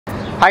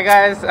Hi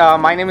guys,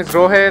 my name is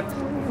Rohit.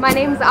 My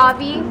name's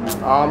Avi.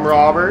 I'm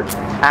Robert.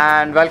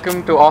 And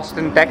welcome to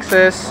Austin,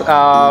 Texas.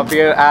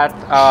 We're at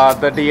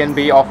the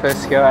D&B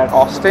office here at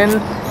Austin,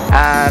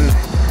 and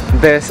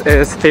this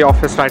is the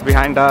office right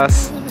behind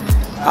us.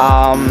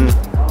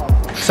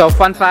 So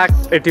fun fact,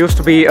 it used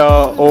to be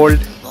an old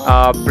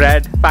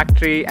bread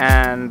factory,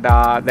 and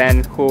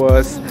then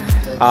Fluss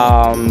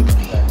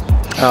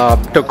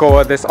took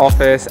over this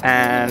office,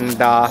 and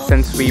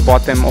since we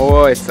bought them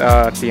over, it's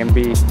a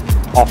D&B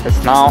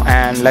office now.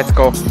 And let's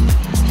go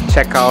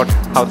check out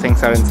how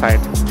things are inside.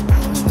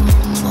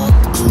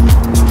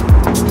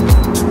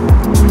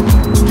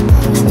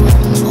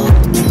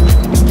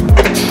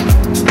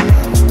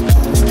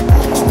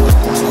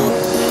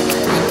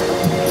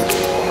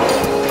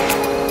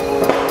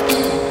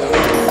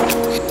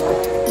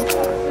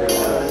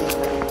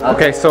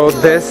 Okay, so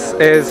this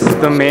is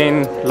the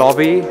main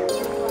lobby.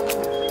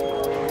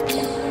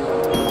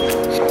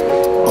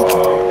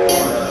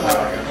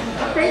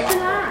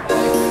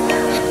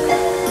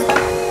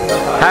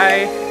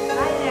 Hi.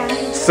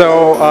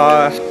 So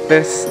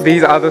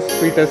these are the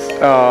sweetest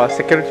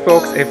security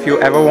folks. If you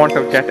ever want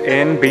to get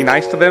in, be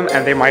nice to them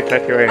and they might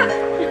let you in.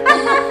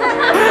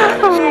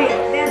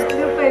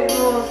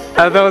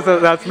 That's Lupe's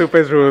rules. That's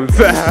Lupe's rules.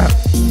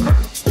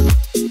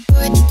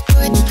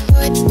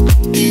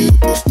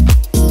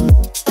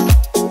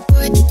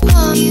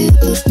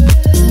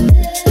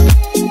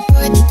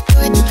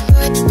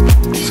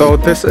 So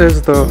this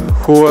is the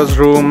Fluss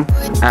room,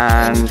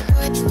 and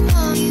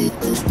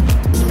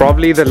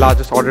probably the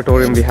largest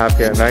auditorium we have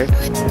here, right?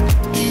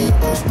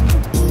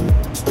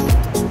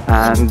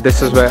 And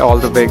this is where all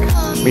the big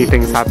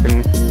meetings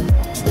happen.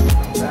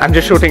 I'm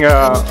just shooting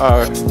a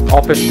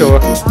office tour.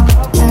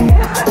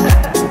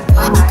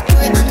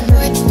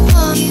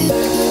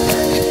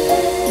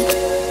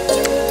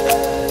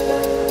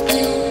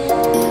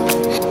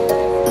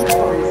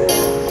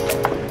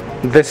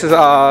 This is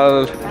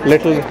our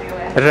little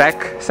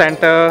rec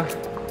center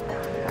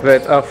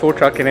with a food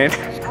truck in it.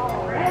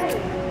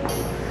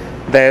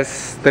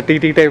 There's the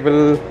TT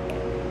table,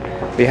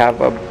 we have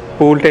a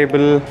pool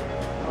table,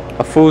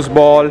 a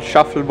foosball,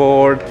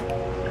 shuffleboard.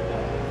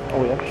 Oh,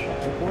 we have a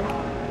shuffleboard?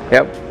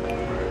 Yep.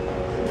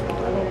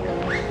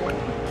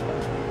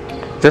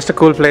 Just a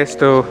cool place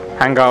to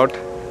hang out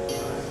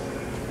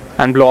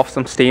and blow off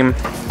some steam.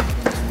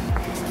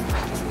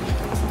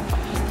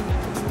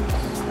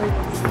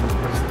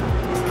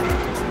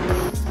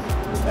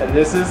 And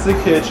this is the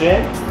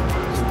kitchen.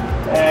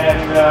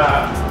 And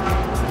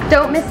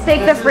Don't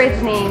mistake the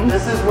fridge names.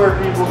 this is where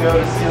people go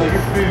to steal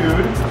your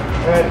food.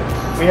 And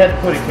we had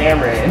to put a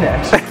camera in,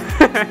 actually.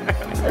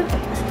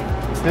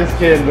 Just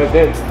kidding, but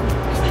then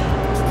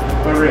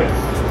we're in.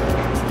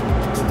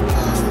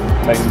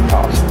 Make some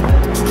coffee.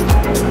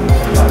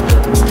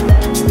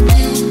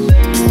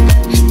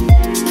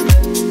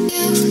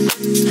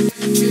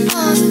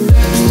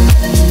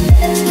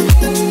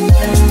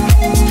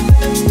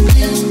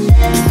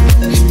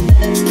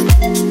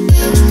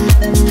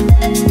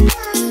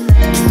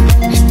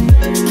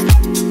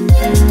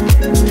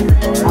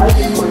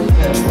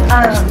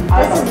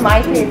 This is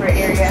my favorite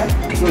area.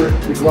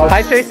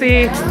 Hi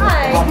Tracy!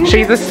 Hi.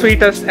 She's the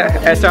sweetest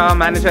HR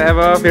manager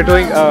ever. We're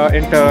doing an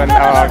intern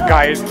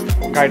guided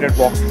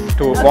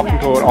walking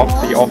tour of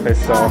the office.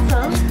 So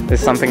Awesome. this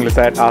is something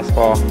Lisette asked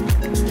for.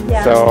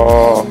 Yeah.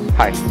 So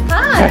hi.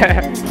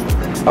 Hi.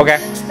 Okay.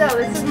 So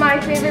this is my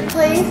favorite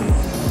place.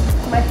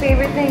 My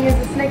favorite thing is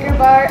the Snicker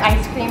bar,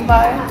 ice cream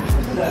bar.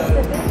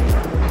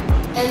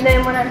 And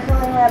then when I'm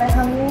feeling rather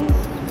hungry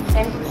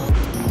and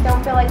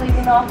don't feel like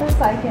leaving the office,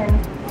 I can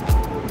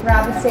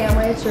grab a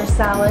sandwich or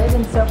salad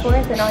and so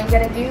forth. And all you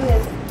gotta do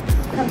is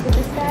come to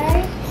this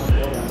guy,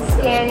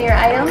 scan your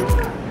item,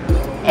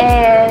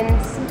 and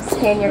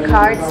scan your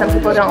card. Some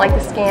people don't like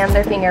to scan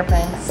their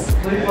fingerprints.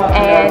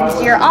 And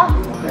you're off.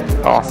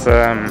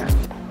 Awesome.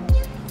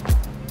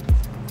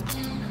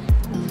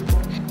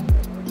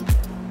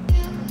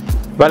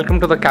 Welcome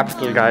to the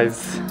capital,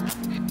 guys.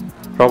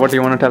 Robert, do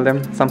you want to tell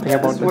them something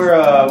about This this? is where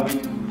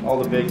all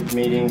the big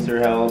meetings are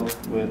held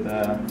with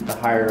the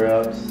higher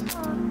ups.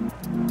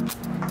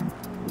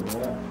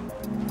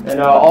 And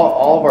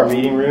all of our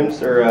meeting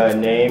rooms are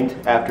named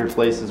after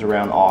places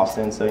around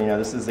Austin. So, you know,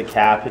 this is the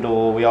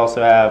Capitol. We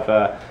also have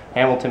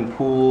Hamilton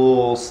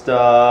Pool,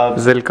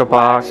 Stubbs, Zilker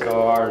Park.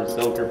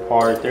 Zilker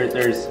Park.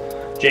 There's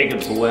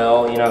Jacob's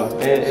Well. You know,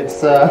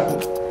 it's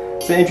an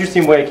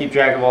interesting way to keep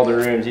track of all the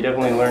rooms. You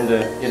definitely learn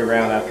to get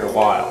around after a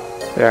while.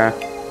 Yeah.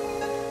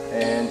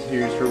 And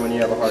here's for when you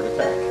have a heart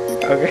attack.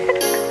 Okay.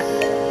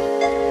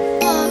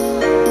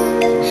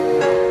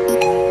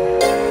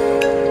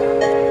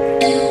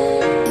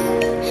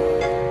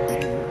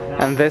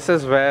 And this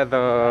is where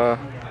the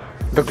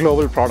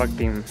global product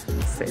team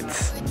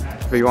sits.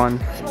 V1.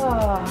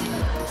 Oh.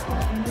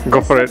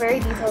 Go for it. This is a very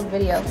detailed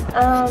video.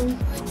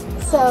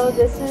 So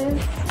this is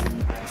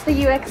the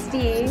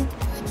UXD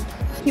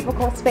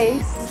cubicle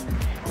space,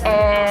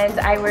 and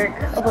I work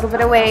a little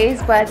bit of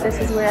ways, but this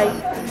is where I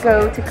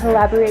go to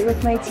collaborate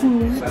with my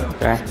team.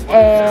 Okay.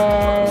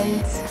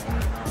 And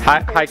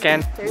Hi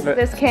Ken. There's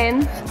this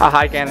Ken.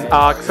 Hi Ken.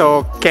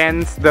 So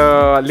Ken's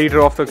the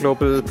leader of the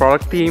global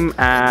product team,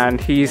 and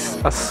he's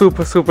a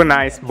super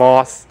nice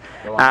boss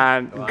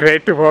and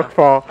great to work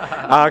for.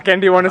 Ken,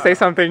 do you want to say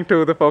something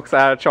to the folks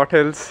at Short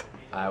Hills?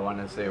 I want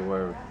to say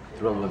we're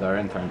thrilled with our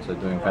interns. They're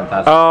doing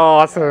fantastic. Oh,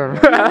 awesome.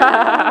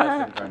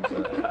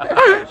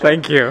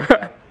 Thank you.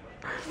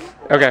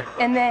 Okay.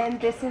 And then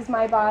this is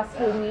my boss,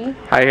 Haiti.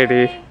 Hi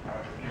Haiti.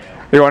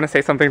 You want to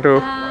say something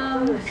to?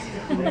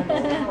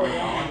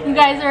 You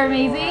guys are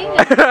amazing.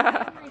 I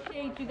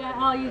appreciate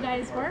all you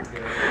guys' work.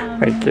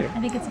 Thank you.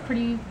 I think it's a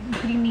pretty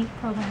neat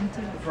program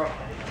too.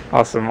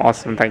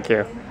 Awesome. Thank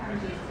you.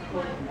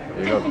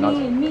 There you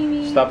go.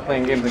 Mimi. Stop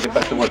playing games and get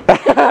back to work.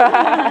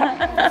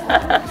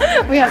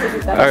 We have to do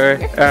that.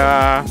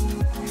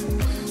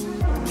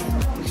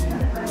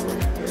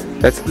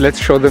 Okay. Let's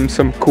show them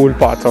some cool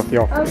parts of the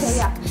office. Okay,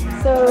 yeah.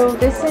 So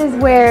this is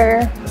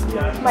where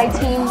my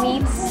team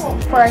meets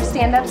for our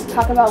stand-ups to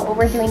talk about what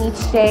we're doing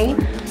each day,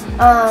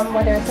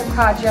 whether it's a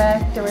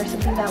project or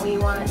something that we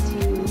want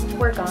to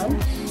work on.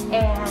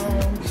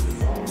 And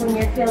when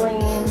you're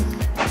feeling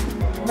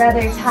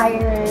rather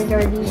tired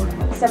or need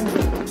some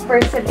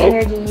burst of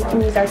energy, you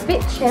can use our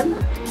fit chimp.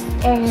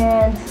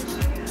 And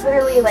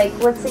literally, like,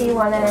 let's say you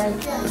want a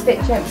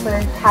fit chimp for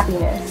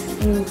happiness.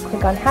 You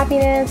click on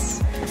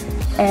happiness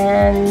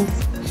and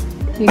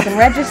you can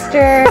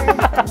register.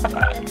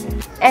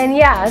 And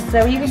yeah,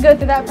 so you can go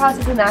through that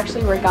process and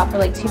actually work out for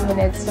like 2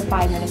 minutes to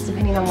 5 minutes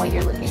depending on what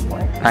you're looking for.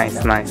 Nice.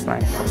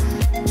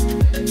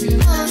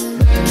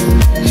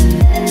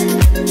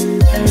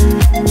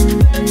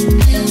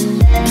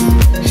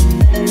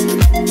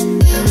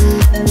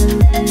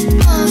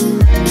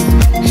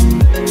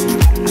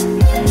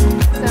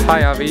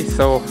 Hi Avi,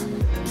 so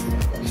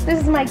this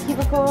is my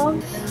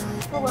cubicle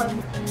full of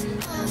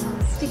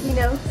sticky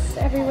notes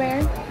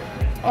everywhere.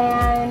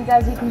 And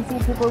as you can see,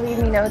 people leave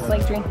me notes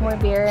like drink more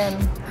beer, and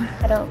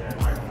I don't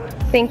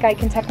think I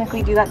can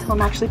technically do that till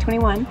I'm actually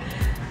 21.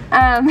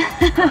 And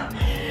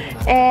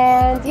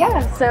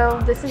yeah, so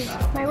this is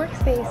my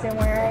workspace and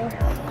where I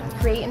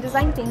create and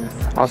design things.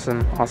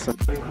 awesome.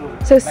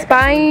 So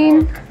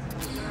spying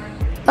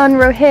on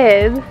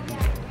Rohit,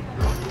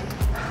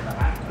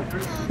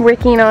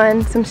 working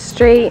on some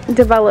straight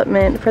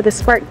development for the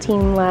Spark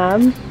Team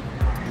Lab.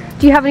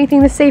 Do you have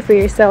anything to say for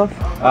yourself?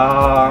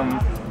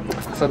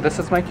 So this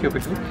is my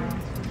cubicle.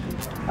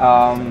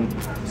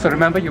 So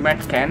remember you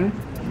met Ken?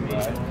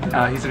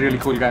 He's a really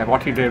cool guy.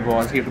 What he did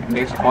was he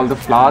replaced all the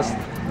flowers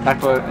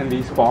that were in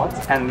these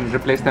pots and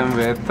replaced them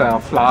with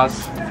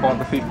flowers for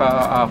the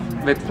FIFA,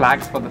 with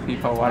flags for the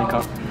FIFA World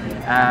Cup.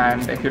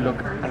 And if you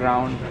look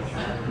around,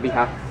 we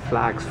have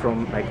flags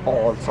from like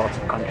all sorts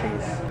of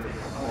countries.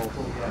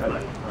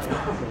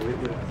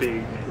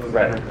 Big.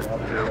 Right.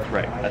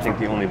 I think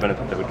the only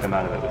benefit that would come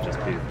out of it would just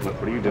be,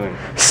 what are you doing?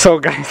 So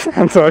guys,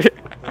 I'm sorry.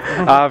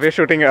 We're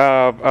shooting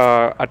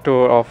a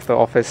tour of the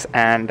office,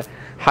 and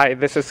hi,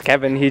 this is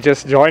Kevin. He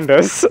just joined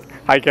us.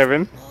 Hi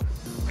Kevin.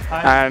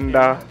 Hi. And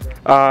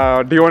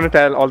do you want to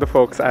tell all the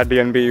folks at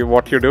D&B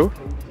what you do?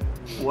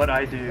 What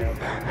I do.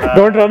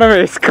 Don't run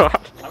away,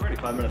 Scott. I'm already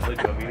 5 minutes late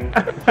to a meeting.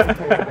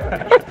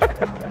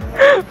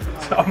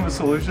 So I'm a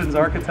solutions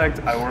architect.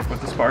 I work with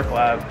the Spark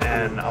Lab,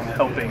 and I'm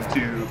helping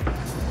to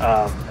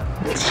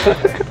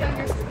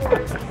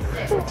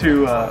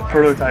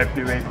prototype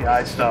new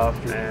API stuff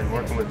and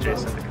working with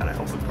Jason to kind of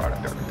help with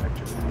product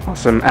architecture.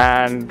 Awesome.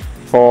 And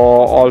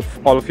for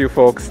all of you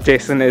folks,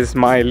 Jason is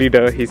my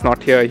leader. He's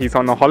not here. He's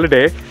on a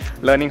holiday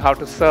learning how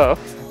to surf.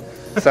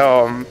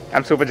 So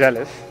I'm super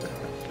jealous.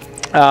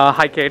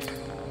 Hi Kate.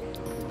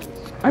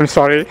 I'm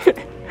sorry.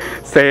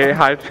 Say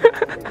hi.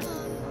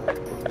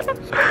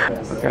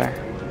 Okay.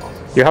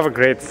 You have a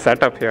great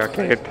setup here,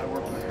 Kate.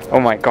 Oh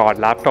my god,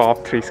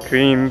 laptop, 3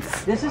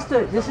 screens. This is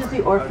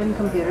the orphan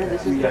computer.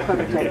 This is the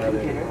prototype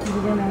computer.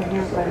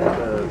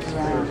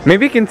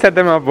 Maybe you can set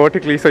them up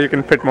vertically so you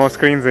can fit more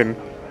screens in,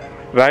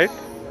 right?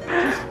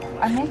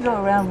 I may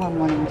go around one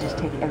morning and just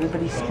take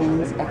everybody's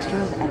screens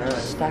extras and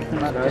just stack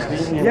them up. Just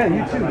leaving them.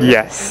 You too.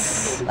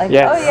 Yes. Like,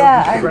 yes. oh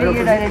yeah, I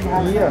figured I didn't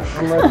have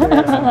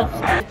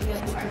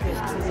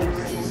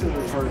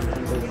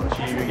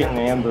You're getting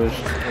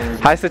ambushed.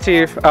 Hi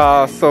Sachiv.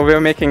 So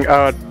we're making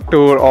a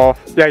tour of,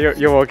 yeah,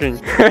 you're working.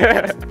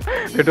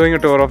 We're doing a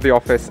tour of the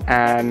office,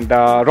 and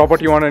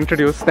Robert, you want to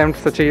introduce them to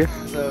Sachiv?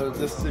 So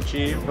this is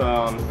Chief.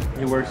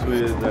 He works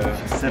with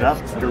Sit up.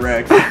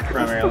 Direct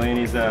primarily, and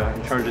he's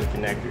in charge of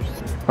connectors.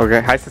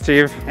 Okay, hi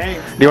Sachiv. Hey.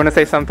 Do you want to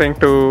say something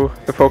to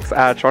the folks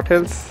at Short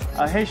Hills?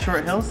 Hey,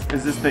 Short Hills.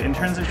 Is this the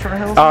interns at Short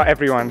Hills?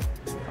 Everyone.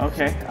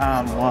 Okay.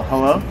 Well,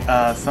 hello.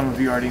 Some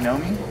of you already know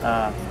me.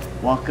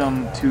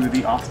 Welcome to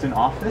the Austin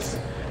office.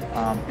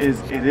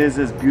 It is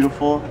as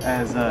beautiful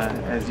as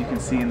you can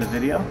see in the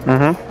video.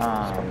 Mm-hmm.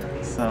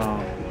 So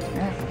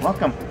yeah,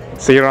 welcome.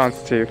 See you around,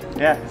 Steve.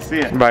 Yeah,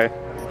 see ya. Bye.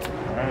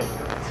 All right.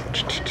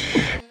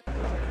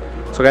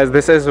 So guys,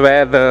 this is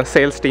where the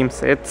sales team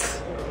sits.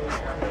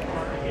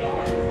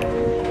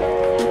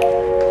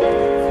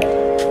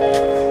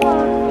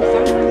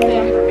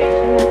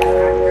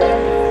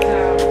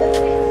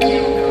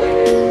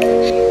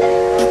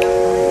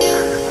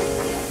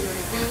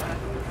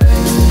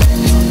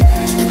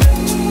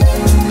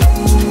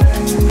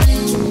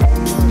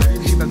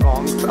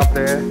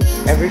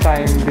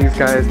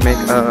 guys make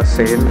a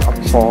sale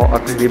for a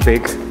really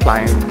big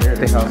client.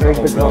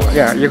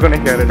 Yeah, you're gonna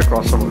hear it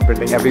across the whole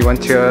building. Everyone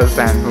cheers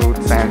and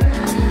hoots and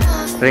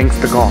rings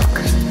the gong.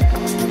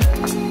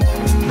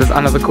 There's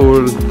another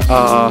cool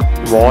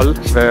wall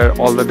where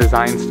all the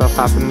design stuff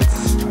happens.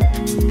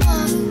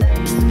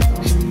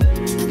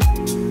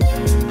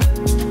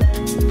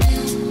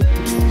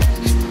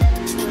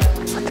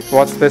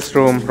 What's this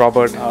room,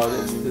 Robert? Oh,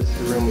 this is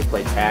the room we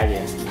play tag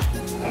in.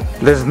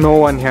 There's no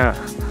one here.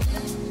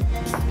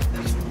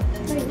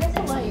 Wait, where's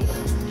the light?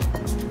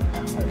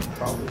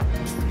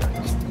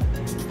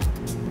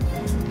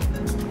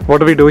 What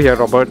do we do here,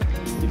 Robert?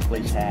 We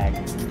play tag.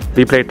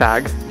 We play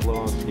tag,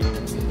 Blow on steam.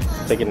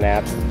 Take a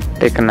nap.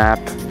 take a nap.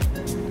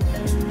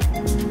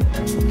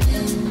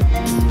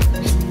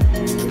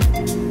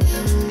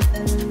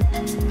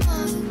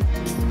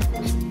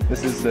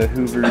 This is the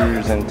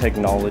Hoovers and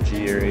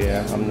technology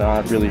area. I'm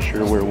not really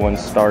sure where one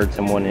starts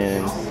and one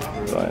ends,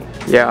 but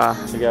Yeah.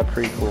 we got a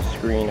pretty cool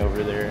screen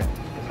over there.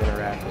 It's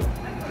interactive.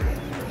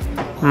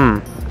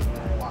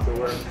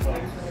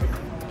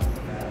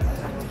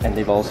 And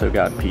they've also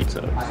got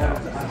pizza.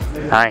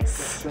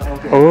 Nice.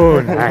 Oh,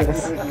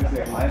 nice.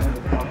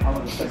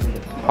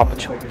 Papa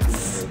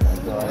John's.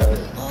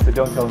 So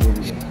don't tell me.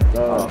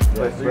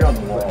 You're on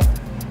the wall.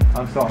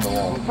 I'm still on the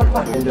wall.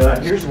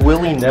 And here's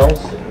Willie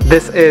Nelson.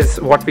 This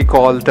is what we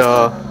call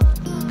the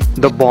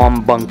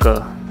bomb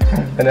bunker.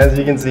 And as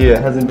you can see, it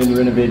hasn't been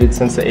renovated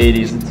since the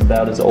 80s. It's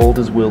about as old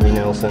as Willie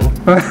Nelson.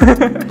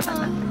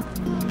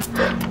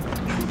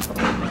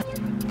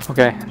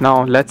 Okay,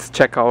 now let's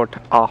check out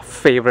our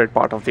favorite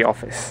part of the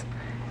office.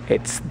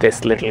 It's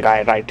this little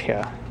guy right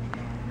here.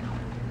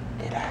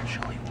 It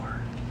actually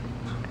worked.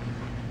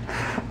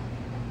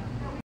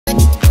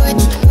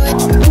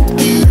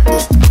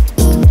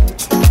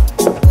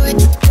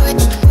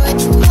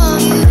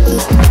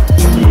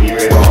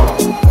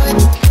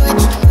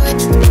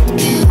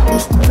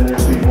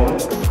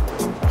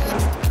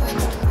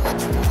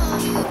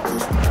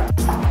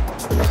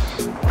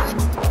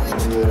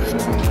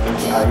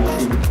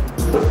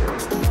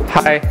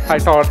 Hi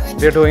Todd,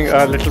 we're doing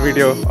a little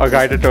video, a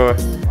guided tour.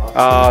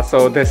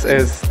 So this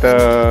is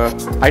the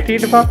IT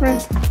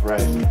department?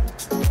 Right.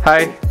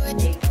 Hi.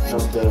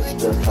 Help desk,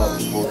 desktop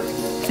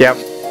support. Yep,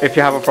 if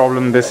you have a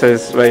problem, this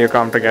is where you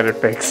come to get it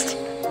fixed.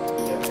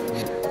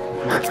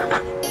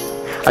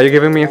 Are you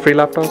giving me a free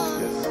laptop?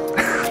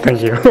 Yes.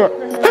 Thank you.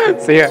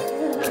 See ya.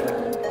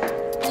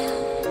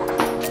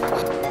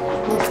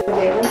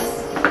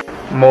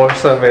 More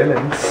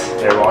surveillance.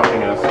 They're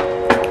watching us.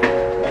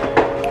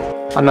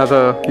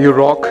 Another You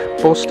Rock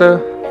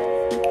poster.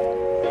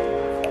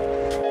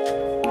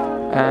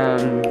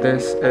 And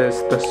this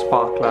is the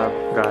Spark Lab,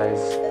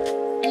 guys.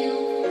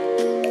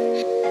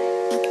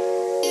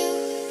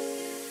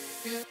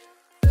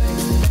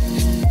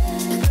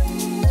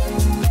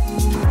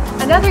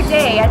 Another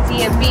day at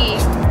D&B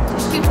to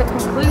shoot the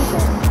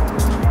conclusion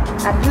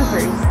at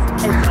Hoovers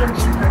and D&B.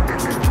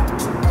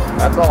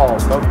 That's all,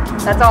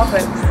 folks. That's all,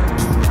 folks.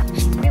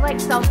 We like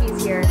selfies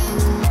here,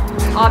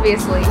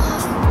 obviously.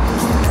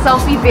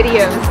 Selfie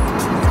videos,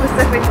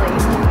 specifically.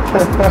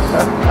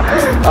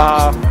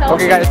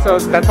 Okay guys, so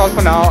that's all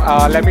for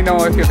now. Let me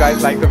know if you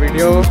guys like the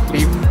video.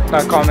 Leave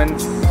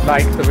comments,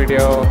 like the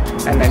video,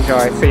 and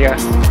enjoy. See ya.